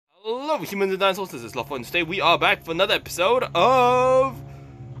Hello, humans and dinosaurs, this is Lopho, and today we are back for another episode of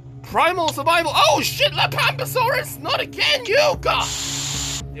Primal Survival. Oh shit, Lapamposaurus! Not again, you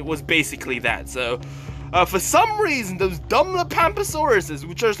guys! It was basically that, so... for some reason, those dumb Lapampasauruses,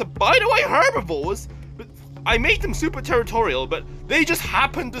 which are, by the way, herbivores, but I made them super territorial, but they just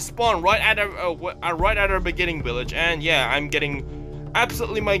happened to spawn right at our beginning village, and yeah, I'm getting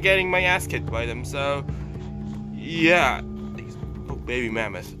my ass kicked by them, so... Yeah. Baby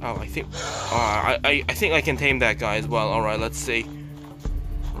mammoth. Oh, I think I think I can tame that guy as well. All right, let's see.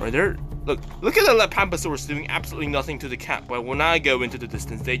 Right there. Look at the Lapamposaurus doing absolutely nothing to the cat, but when I go into the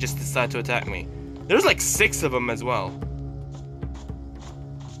distance, they just decide to attack me. There's like 6 of them as well.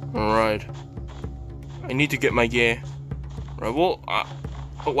 All right. I need to get my gear. Right. Well,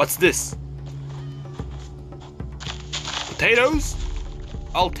 but what's this? Potatoes?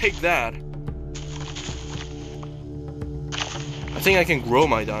 I'll take that. I think I can grow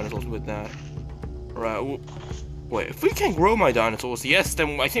my dinosaurs with that. Right. Wait, if we can grow my dinosaurs, yes,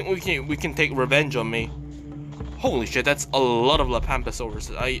 then I think we can take revenge on me. Holy shit, that's a lot of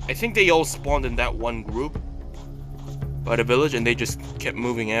Lapamposaurus. I think they all spawned in that one group by the village, and they just kept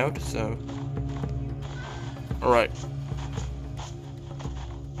moving out. So, all right.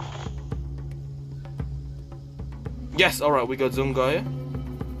 Yes, all right. We got Zungaya.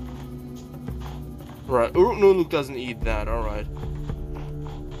 Right. Uruk doesn't eat that. All right.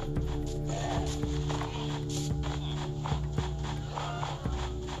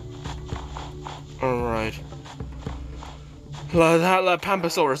 Alright.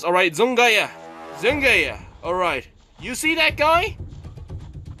 Lapamposaurus. Alright, Zungaya. Alright. You see that guy?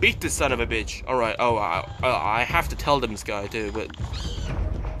 Beat this son of a bitch. Alright. Oh, I have to tell them this guy too, but...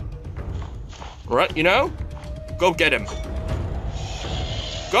 Alright, you know? Go get him.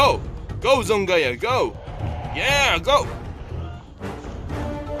 Go! Go, Zungaya, go! Yeah, go!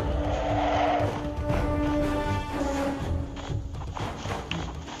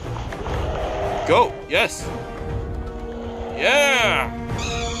 Go! Yes! Yeah!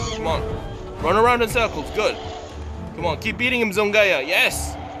 Come on. Run around in circles. Good. Come on. Keep beating him, Zungaya.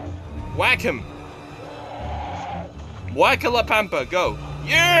 Yes! Whack him. Whack a Lapampa. Go.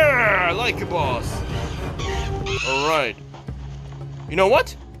 Yeah! Like a boss. Alright. You know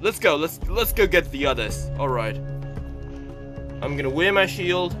what? Let's go. Let's go get the others. Alright. I'm gonna wear my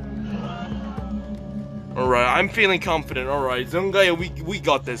shield. Alright. I'm feeling confident. Alright. Zungaya, we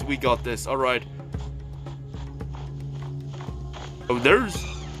got this. We got this. Alright. Oh, there's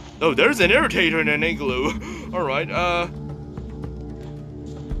an irritator in an igloo. Alright,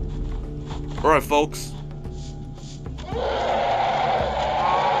 Alright, folks.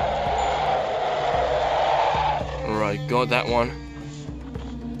 Alright, got that one.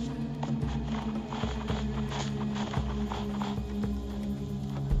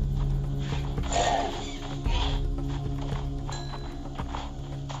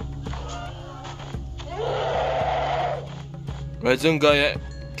 Right, Zungaya,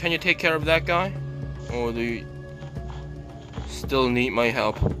 can you take care of that guy? Or do you still need my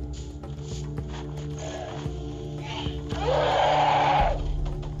help?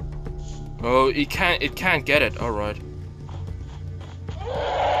 Oh, it can't get it. Alright.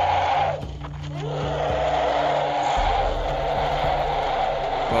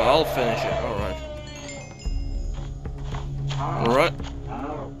 Well, I'll finish it. Alright. Alright.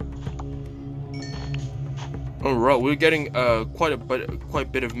 Alright, we're getting quite a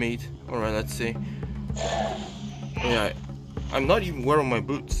bit of meat. Alright, let's see. Yeah, I'm not even wearing my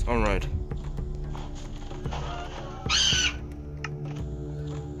boots. Alright.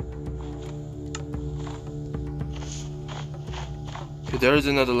 Okay, there's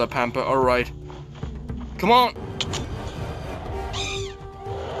another Lapampa. Alright. Come on!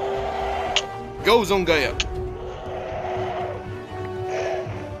 Go, Zungaya!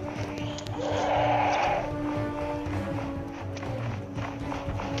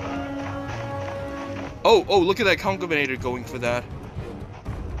 Oh, look at that Concominator going for that.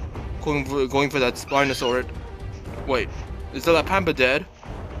 Going for that Spinosaurus. Wait, is the Lapampa dead?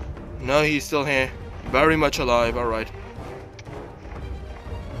 No, he's still here. Very much alive, alright.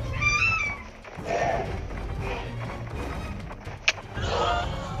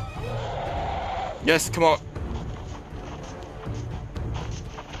 Yes, come on.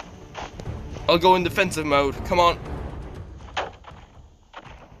 I'll go in defensive mode. Come on.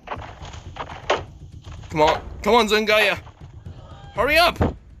 Come on, Zungaya. Hurry up.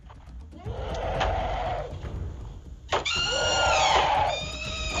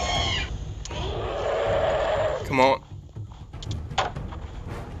 Come on.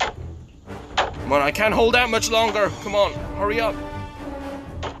 Come on, I can't hold out much longer. Come on, hurry up.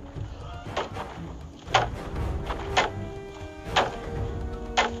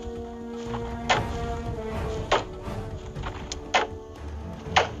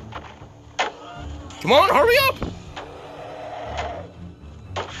 Come on, hurry up!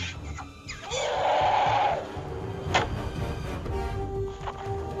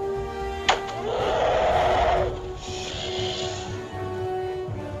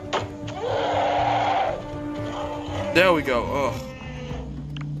 There we go. Oh.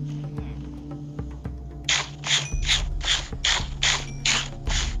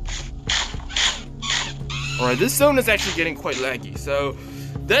 Alright, this zone is actually getting quite laggy, so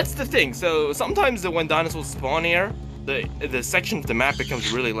that's the thing. So sometimes when dinosaurs spawn here, the section of the map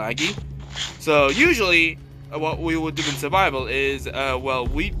becomes really laggy. So usually what we would do in survival is, well,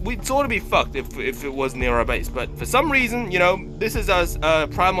 we'd sort of be fucked if it was near our base. But for some reason, you know, this is us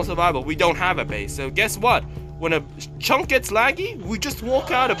primal survival. We don't have a base. So guess what? When a chunk gets laggy, we just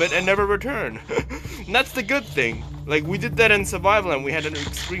walk out of it and never return. And that's the good thing. Like, we did that in survival and we had an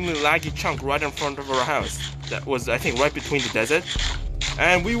extremely laggy chunk right in front of our house. That was, I think, right between the desert.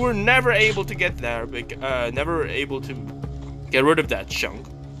 And we were never able to get there, never able to get rid of that chunk.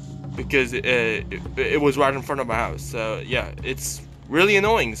 Because it was right in front of my house. So, yeah, it's really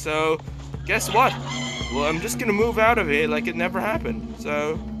annoying. So, guess what? Well, I'm just gonna move out of here like it never happened.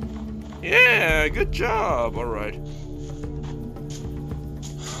 So, yeah, good job. Alright.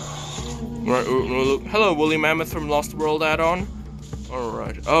 Right, hello, woolly mammoth from Lost World add-on.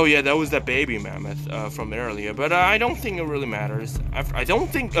 Alright. Oh, yeah, that was that baby mammoth from earlier. But I don't think it really matters. I don't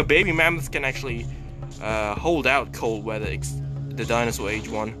think a baby mammoth can actually hold out cold weather, the Dinosaur Age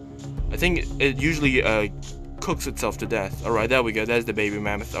one. I think it usually cooks itself to death. Alright, there we go. There's the baby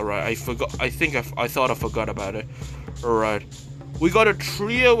mammoth. Alright, I forgot. I think I thought I forgot about it. Alright. We got a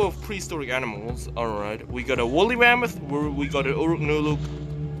trio of prehistoric animals. Alright. We got a woolly mammoth. We got an Uruk-Nuluk.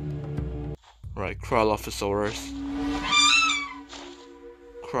 Right, Cryolophosaurus.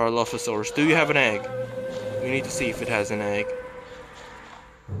 Cryolophosaurus. Do you have an egg? We need to see if it has an egg.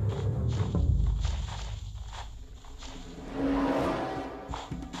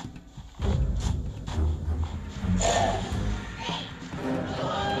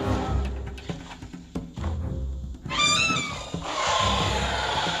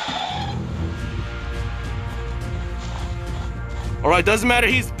 Alright, doesn't matter,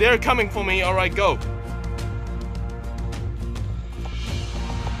 they're coming for me. Alright, go.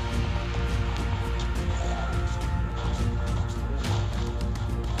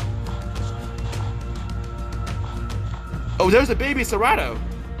 Oh, there's a baby Cerrato.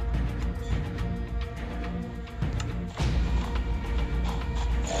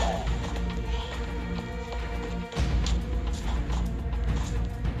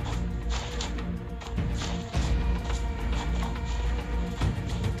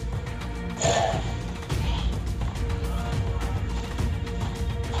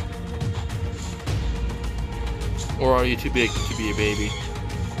 Or are you too big to be a baby?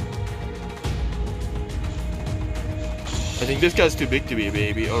 I think this guy's too big to be a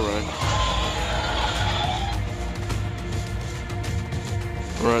baby. Alright.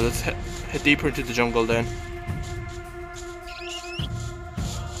 Alright, let's head deeper into the jungle then.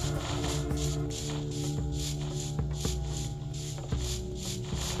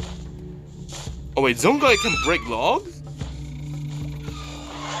 Oh wait, Zongai can break logs?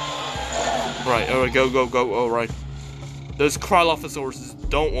 Right, alright, go, alright. Those Cryolophosaurus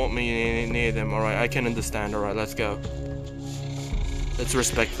don't want me near them. Alright, I can understand. Alright, let's go. Let's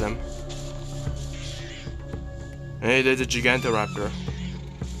respect them. Hey, there's a Gigantoraptor.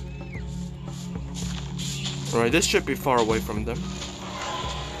 Alright, this should be far away from them.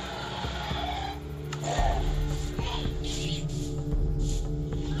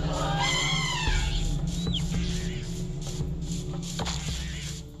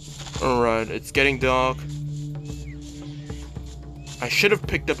 Alright, it's getting dark. I should have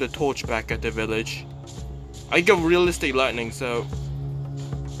picked up the torch back at the village. I got realistic lightning, so...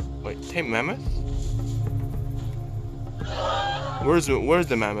 Wait, tame mammoth? Where's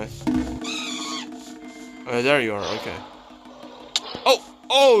the mammoth? Oh, there you are, okay.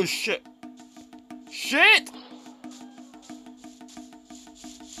 Oh, shit! Shit!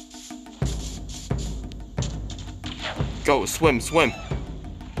 Go, swim.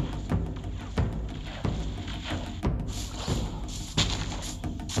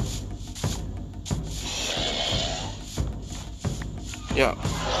 Yeah.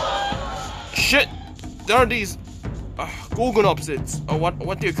 Shit! There are these Gorgonopsids. Oh,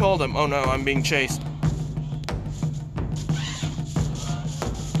 what do you call them? Oh no, I'm being chased.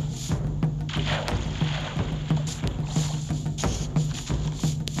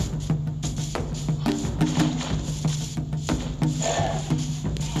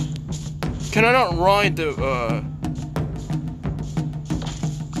 Can I not ride the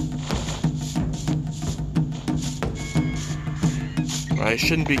I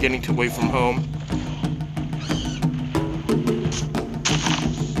shouldn't be getting too away from home.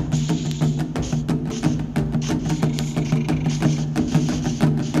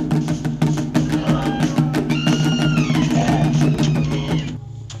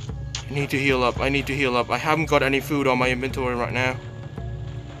 I need to heal up. I need to heal up. I haven't got any food on my inventory right now.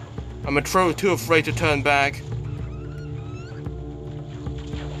 I'm too afraid to turn back.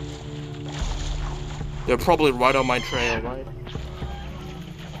 They're probably right on my trail, right?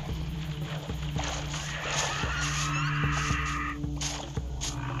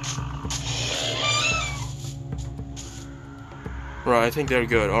 Right, I think they're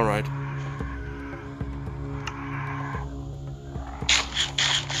good. Alright.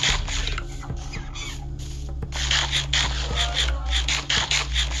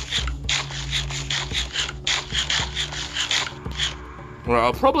 Well,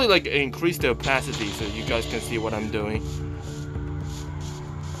 I'll probably like increase the opacity so you guys can see what I'm doing.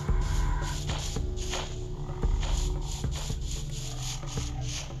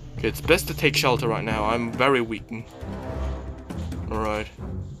 Okay, it's best to take shelter right now. I'm very weakened. Alright.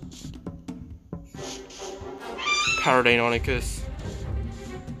 Paradeinonychus.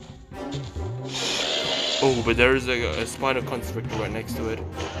 Oh, but there's a spinal constrictor right next to it.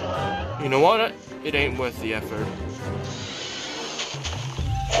 You know what? It ain't worth the effort.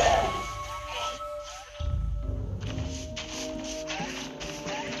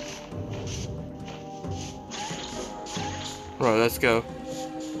 Right, let's go.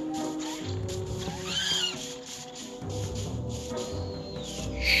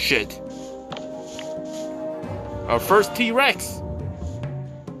 Shit. Our first T-Rex.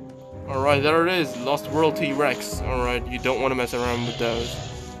 Alright, there it is. Lost World T-Rex. Alright, you don't want to mess around with those.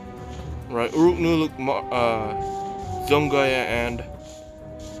 Right, Uruk-Nuluk, Zongaya and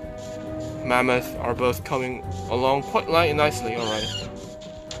Mammoth are both coming along quite nicely. Alright.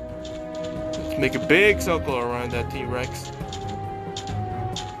 Let's make a big circle around that T-Rex.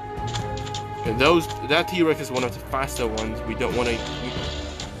 And that T-Rex is one of the faster ones. We don't want to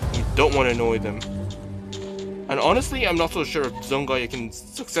annoy them. And honestly, I'm not so sure if Zongaya can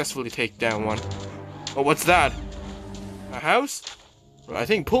successfully take down one. Oh, what's that? A house? I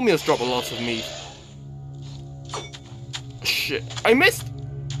think Pulmeals drop lots of meat. Shit, I missed!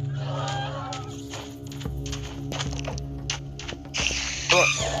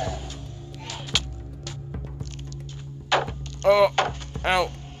 Oh,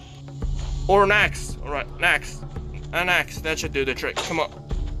 ow. Or an axe. Alright, an axe. An axe. That should do the trick. Come on.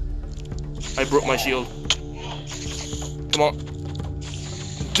 I broke my shield. Come on.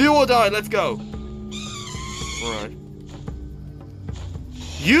 Do or die. Let's go. Alright.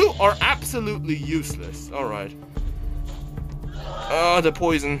 You are absolutely useless. Alright. The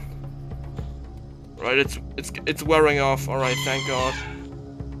poison. Right, it's wearing off. Alright, thank God.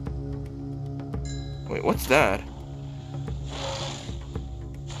 Wait, what's that?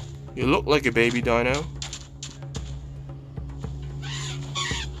 You look like a baby dino.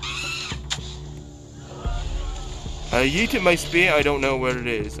 I yeeted my spear, I don't know where it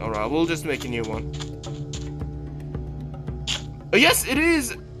is. Alright, we'll just make a new one. Oh yes, it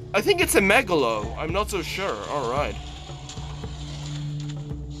is! I think it's a megalo. I'm not so sure. Alright.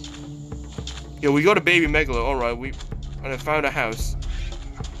 Yeah, we got a baby megalo. Alright, and I found a house.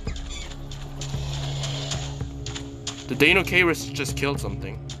 The Dinosaur just killed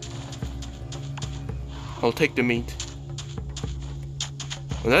something. I'll take the meat.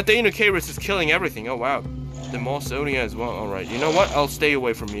 Well, that Dinosaur is killing everything. Oh wow. The Mausonia as well. Alright, you know what? I'll stay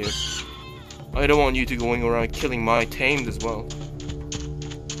away from you. I don't want you to going around killing my tamed as well.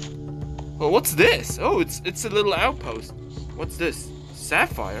 Well, what's this? Oh, it's a little outpost. What's this?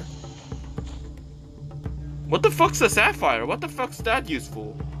 Sapphire? What the fuck's a sapphire? What the fuck's that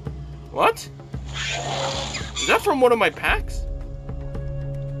useful? What? Is that from one of my packs?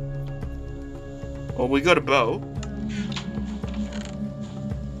 Well, we got a bow.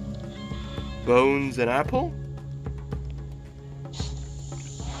 Bones and apple.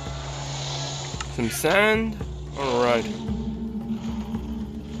 Some sand. Alright.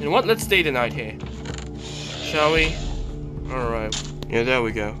 You know what? Let's stay the night here. Shall we? Alright. Yeah, there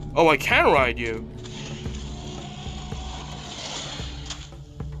we go. Oh, I can ride you.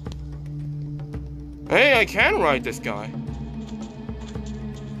 Hey, I can ride this guy.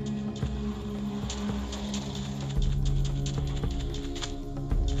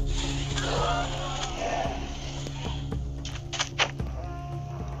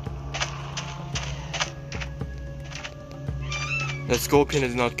 The scorpion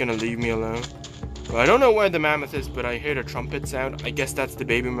is not gonna leave me alone. Well, I don't know where the mammoth is, but I heard a trumpet sound. I guess that's the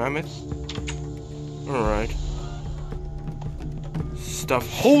baby mammoth. Alright. stuff.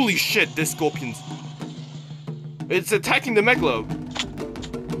 Holy shit, this scorpion's... It's attacking the Megalo.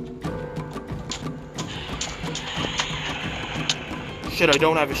 Shit, I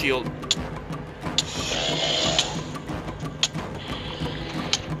don't have a shield.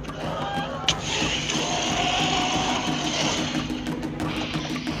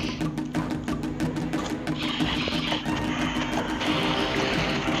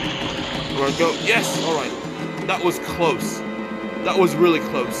 Alright, go. Yes! Alright. That was close. That was really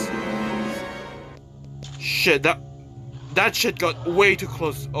close. Shit, that shit got way too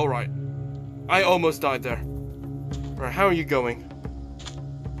close. Alright. I almost died there. Alright, how are you going?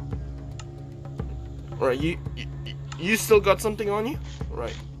 Alright, you still got something on you?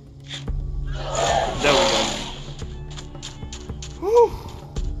 Alright. There we go. Whew.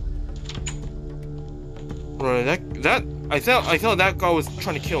 Alright, I thought that guy was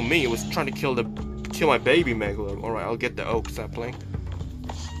trying to kill me. It was trying to kill my baby Megalo. Alright, I'll get the oak sapling.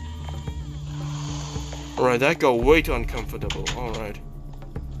 Alright, that got way too uncomfortable. Alright.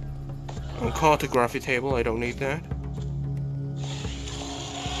 Cartography table, I don't need that.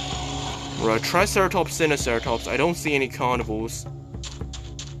 Right, Triceratops, Sinoceratops. I don't see any carnivores.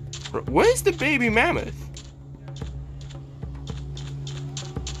 Where's the baby mammoth?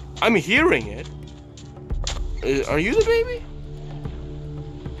 I'm hearing it. Are you the baby?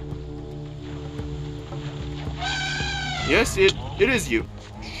 Yes, it is you.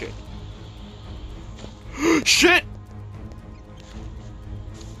 Shit. Shit!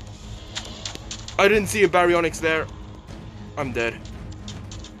 I didn't see a baryonyx there. I'm dead.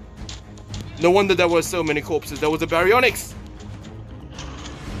 No wonder there were so many corpses. There was a baryonyx!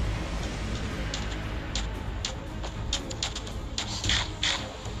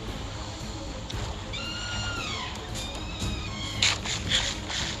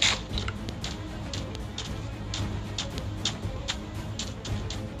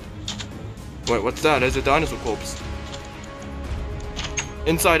 Wait, what's that? There's a dinosaur corpse.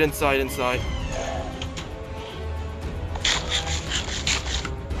 Inside, inside, inside.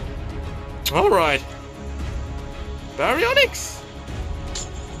 Alright. Baryonyx!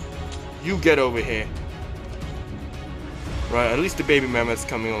 You get over here. Right, at least the baby mammoth's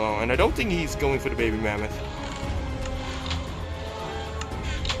coming along. And I don't think he's going for the baby mammoth.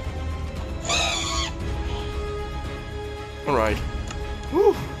 Alright.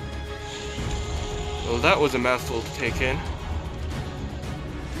 Whew. Well, that was a mouthful to take in.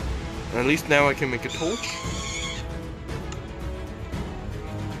 And at least now I can make a torch.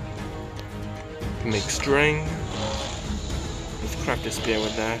 Make string. Let's craft a spear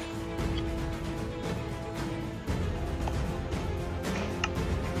with that.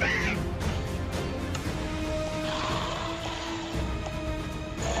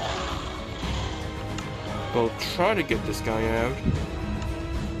 I'll try to get this guy out.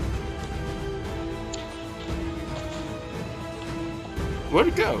 Where'd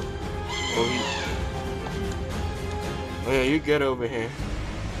it go? Oh yeah, you get over here.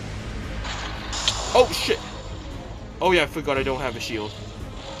 Oh shit! Oh yeah, I forgot I don't have a shield.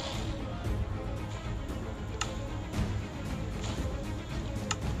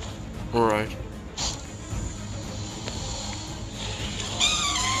 Alright.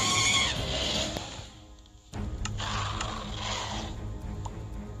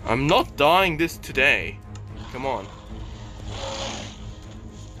 I'm not dying this today. Come on.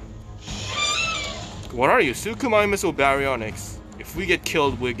 What are you? Suchomimus or Baryonyx? If we get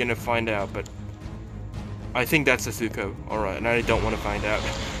killed, we're gonna find out, but I think that's a Sucho. Alright, and I don't want to find out.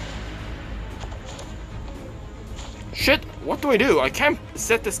 Shit! What do I do? I can't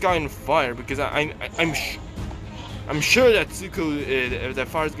set this guy on fire because I'm sure that Sucho, that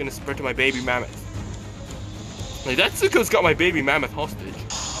fire is gonna spread to my baby mammoth. Like, that Sucho's got my baby mammoth hostage.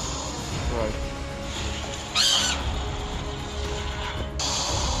 Alright.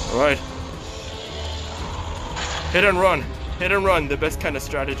 Alright. Hit and run. Hit and run, the best kind of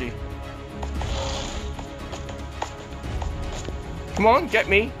strategy. Come on, get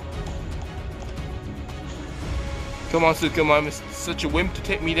me. Come on, Sucho, I'm such a wimp to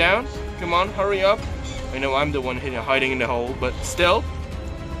take me down. Come on, hurry up. I know I'm the one hiding in the hole, but still.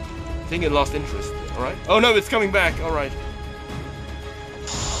 I think it lost interest, alright? Oh no, it's coming back, alright.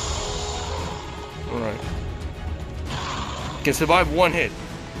 Alright. Can survive one hit.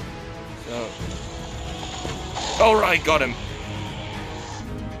 So. Alright, got him.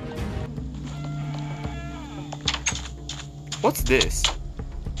 What's this?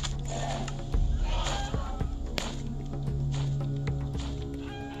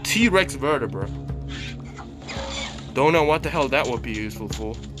 T-Rex vertebra. Don't know what the hell that would be useful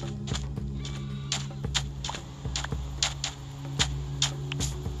for.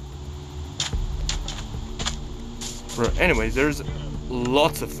 Anyways, there's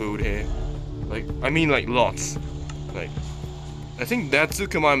lots of food here. Like, I mean like lots. Like, I think that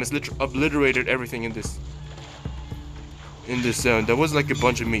Tsukumaim has obliterated everything in this zone. There was like a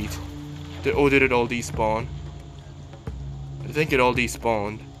bunch of meat. Did it all despawn? I think it all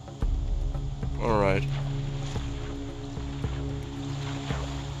despawned. Alright.